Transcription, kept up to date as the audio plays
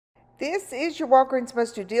This is your Walgreens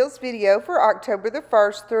Must Do Deals video for October the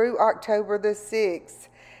 1st through October the 6th.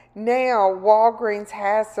 Now, Walgreens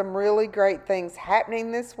has some really great things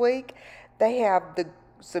happening this week. They have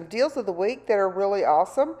some deals of the week that are really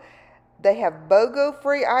awesome. They have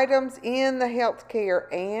BOGO-free items in the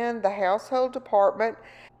healthcare and the household department.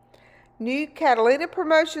 New Catalina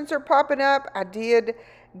promotions are popping up. I did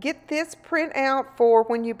get this print out for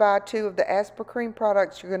when you buy 2 of the Aspercreme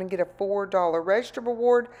products. You're going to get a $4 register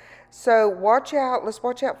reward. So watch out. Let's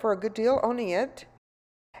watch out for a good deal on it.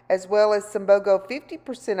 As well as some BOGO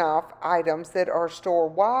 50% off items that are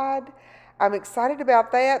store-wide. I'm excited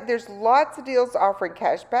about that. There's lots of deals offering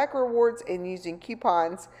cashback rewards and using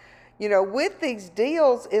coupons. You know, with these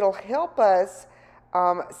deals, it'll help us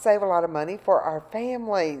save a lot of money for our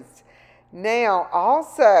families. Now,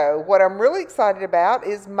 also, what I'm really excited about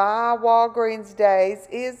is my Walgreens Days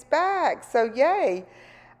is back. So, yay.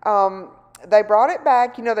 They brought it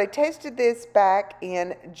back. You know, they tested this back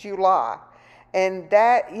in July. And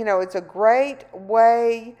that, you know, it's a great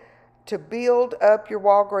way to build up your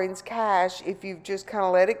Walgreens cash if you've just kind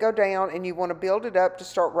of let it go down and you want to build it up to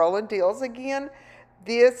start rolling deals again.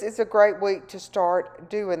 This is a great week to start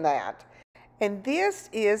doing that. And this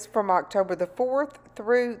is from October the 4th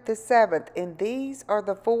through the 7th. And these are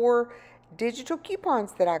the 4 digital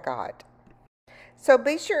coupons that I got. So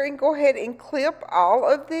be sure and go ahead and clip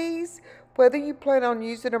all of these, whether you plan on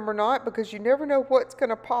using them or not, because you never know what's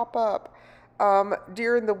going to pop up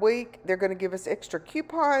during the week. They're going to give us extra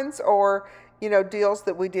coupons or, you know, deals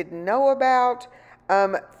that we didn't know about.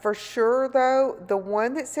 For sure, though, the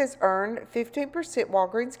one that says earn 15%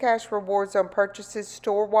 Walgreens cash rewards on purchases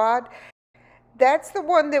store-wide, that's the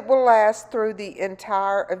one that will last through the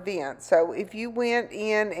entire event. So if you went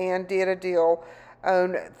in and did a deal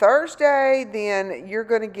on Thursday, then you're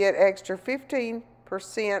going to get extra 15%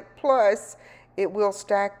 plus it will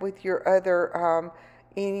stack with your other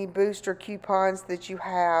any booster coupons that you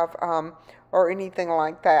have or anything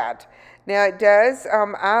like that. Now it does,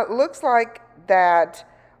 it looks like that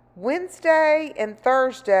Wednesday and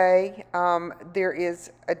Thursday there is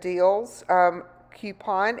a deals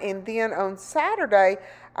coupon, and then on Saturday,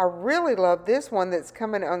 I really love this one that's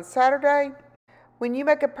coming on Saturday. When you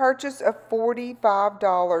make a purchase of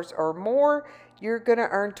 $45 or more, you're going to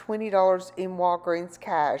earn $20 in Walgreens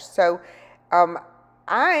cash. So I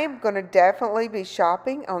am going to definitely be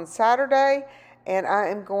shopping on Saturday, and I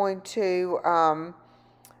am going to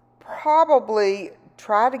probably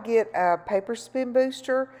try to get a paper spin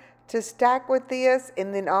booster to stack with this,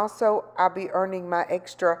 and then also I'll be earning my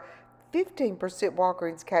extra 15%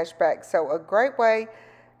 Walgreens cash back. So a great way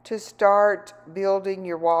to start building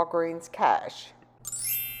your Walgreens cash.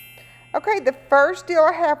 Okay, the first deal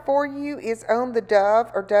I have for you is on the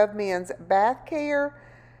Dove or Dove Men's Bath Care.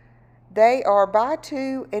 They are buy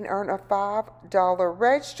 2 and earn a $5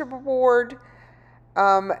 register reward.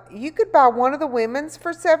 You could buy one of the women's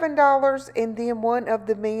for $7 and then one of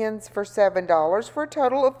the men's for $7 for a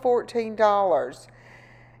total of $14.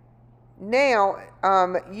 Now,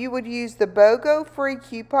 you would use the BOGO free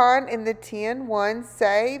coupon in the 10-1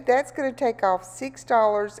 save. That's going to take off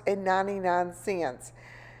 $6.99.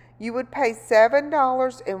 You would pay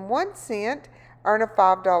 $7.01, earn a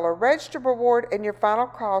 $5 register reward, and your final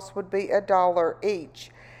cost would be $1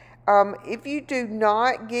 each. If you do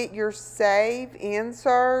not get your save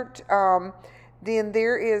insert, then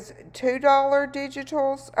there is $2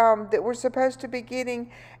 digitals that we're supposed to be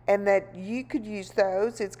getting, and that you could use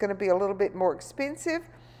those. It's going to be a little bit more expensive.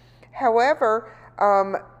 However,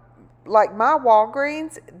 like my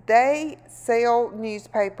Walgreens, they sell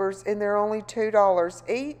newspapers and they're only $2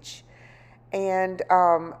 each. And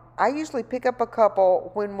I usually pick up a couple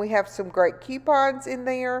when we have some great coupons in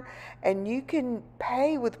there, and you can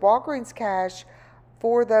pay with Walgreens cash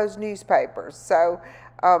for those newspapers. So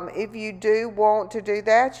if you do want to do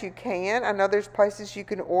that, you can. I know there's places you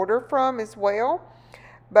can order from as well,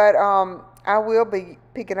 but I will be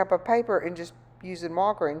picking up a paper and just using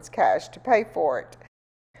Walgreens cash to pay for it.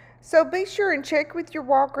 So be sure and check with your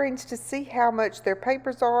Walgreens to see how much their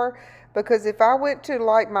papers are, because if I went to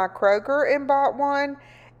like my Kroger and bought one,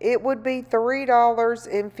 it would be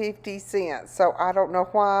 $3.50. So I don't know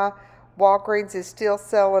why Walgreens is still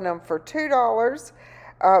selling them for $2,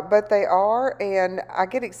 but they are, and I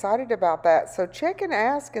get excited about that. So check and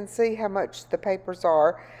ask and see how much the papers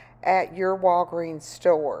are at your Walgreens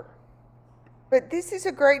store. But this is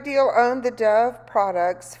a great deal on the Dove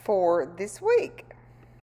products for this week.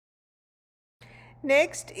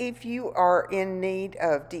 Next, if you are in need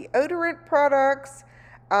of deodorant products,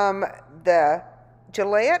 the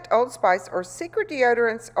Gillette, Old Spice, or Secret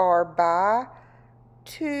deodorants are buy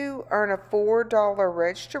to earn a $4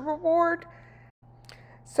 register reward.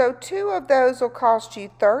 So 2 of those will cost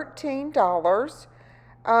you $13.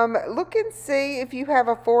 Look and see if you have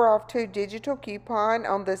a 4 off 2 digital coupon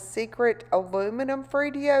on the Secret aluminum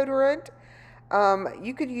free deodorant.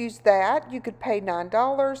 You could use that. You could pay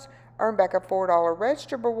 $9, earn back a $4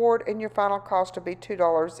 register reward, and your final cost will be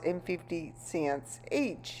 $2.50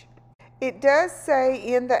 each. It does say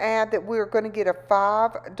in the ad that we're going to get a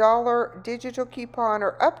 $5 digital coupon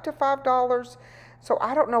or up to $5. So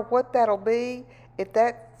I don't know what that'll be, if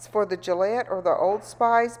that's for the Gillette or the Old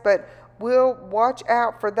Spice, but we'll watch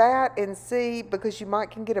out for that and see, because you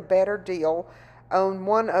might can get a better deal on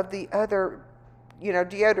one of the other,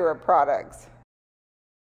 deodorant products.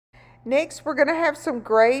 Next, we're going to have some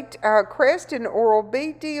great Crest and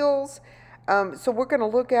Oral-B deals. So we're going to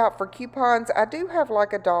look out for coupons. I do have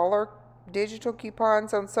like $1 digital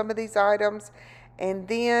coupons on some of these items. And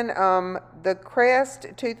then the Crest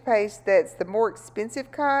toothpaste, that's the more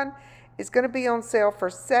expensive kind, is going to be on sale for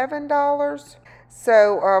 $7.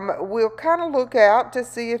 So we'll kind of look out to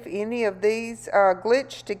see if any of these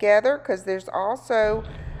glitch together, because there's also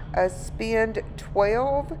a spend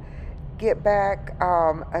 $12, get back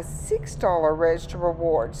a $6 register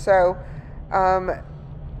reward. So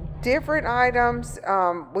different items,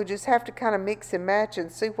 we just have to kind of mix and match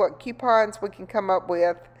and see what coupons we can come up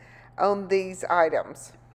with on these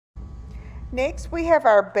items. Next, we have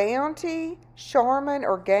our Bounty, Charmin,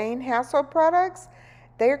 or Gain household products.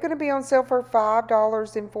 They're going to be on sale for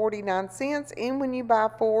 $5.49, and when you buy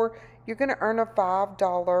 4, you're going to earn a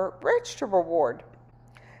 $5 register reward.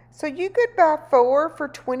 So you could buy 4 for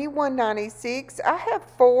 $21.96. I have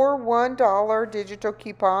 4 $1 digital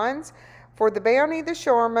coupons for the Bounty, the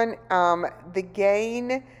Charmin, the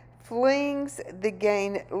Gain Flings, the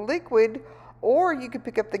Gain Liquid, or you could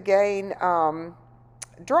pick up the Gain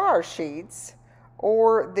dryer sheets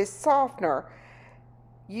or this softener.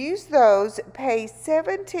 Use those, pay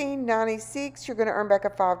 $17.96. You're going to earn back a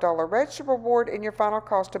 $5 register reward, and your final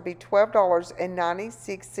cost will be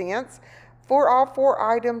 $12.96. For all 4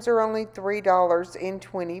 items are only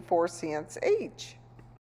 $3.24 each.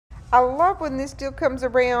 I love when this deal comes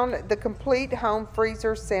around, the complete home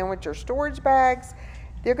freezer, sandwich, or storage bags.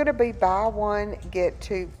 They're going to be buy 1, get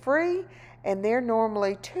 2 free, and they're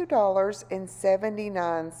normally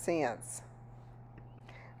 $2.79.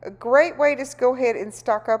 A great way to go ahead and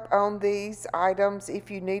stock up on these items if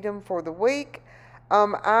you need them for the week.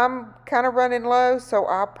 I'm kind of running low, so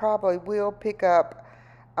I probably will pick up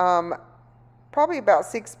probably about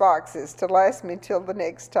 6 boxes to last me till the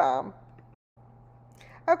next time.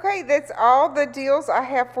 Okay, that's all the deals I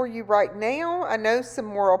have for you right now. I know some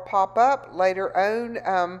more will pop up later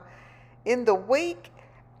on in the week.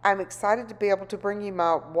 I'm excited to be able to bring you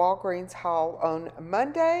my Walgreens haul on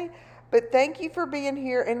Monday. But thank you for being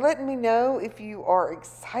here and letting me know if you are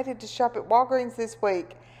excited to shop at Walgreens this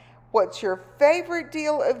week. What's your favorite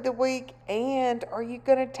deal of the week? And are you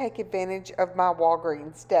going to take advantage of my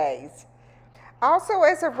Walgreens days? Also,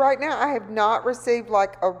 as of right now, I have not received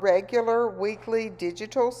like a regular weekly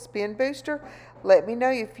digital spin booster. Let me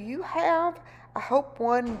know if you have. I hope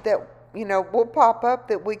one that, will pop up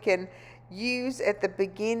that we can use at the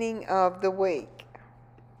beginning of the week.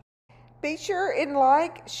 Be sure and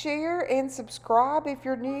like, share, and subscribe if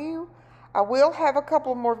you're new. I will have a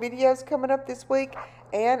couple more videos coming up this week,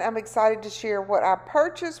 and I'm excited to share what I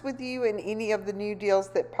purchased with you and any of the new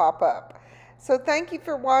deals that pop up. So thank you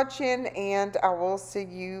for watching, and I will see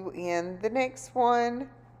you in the next one.